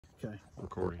Okay.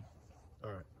 Recording.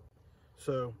 All right.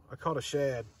 So I caught a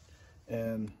shad,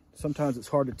 and sometimes it's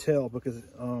hard to tell because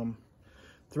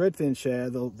threadfin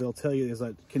shad, they'll tell you is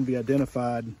that can be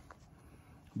identified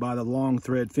by the long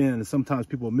thread fin, and sometimes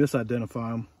people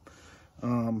misidentify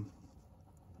them.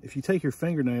 If you take your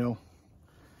fingernail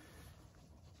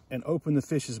and open the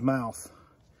fish's mouth,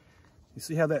 you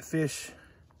see how that fish,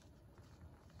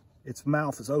 its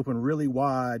mouth is open really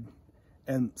wide,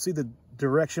 and see the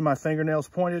direction my fingernail's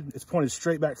pointed? It's pointed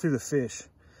straight back through the fish.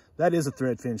 That is a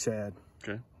threadfin shad.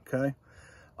 Okay. Okay.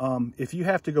 If you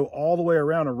have to go all the way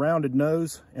around a rounded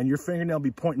nose and your fingernail be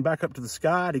pointing back up to the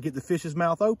sky to get the fish's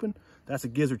mouth open, that's a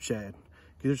gizzard shad.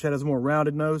 Gizzard shad has a more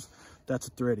rounded nose. That's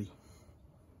a thready.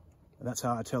 And that's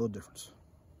how I tell the difference.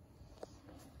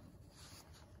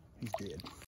 He's dead.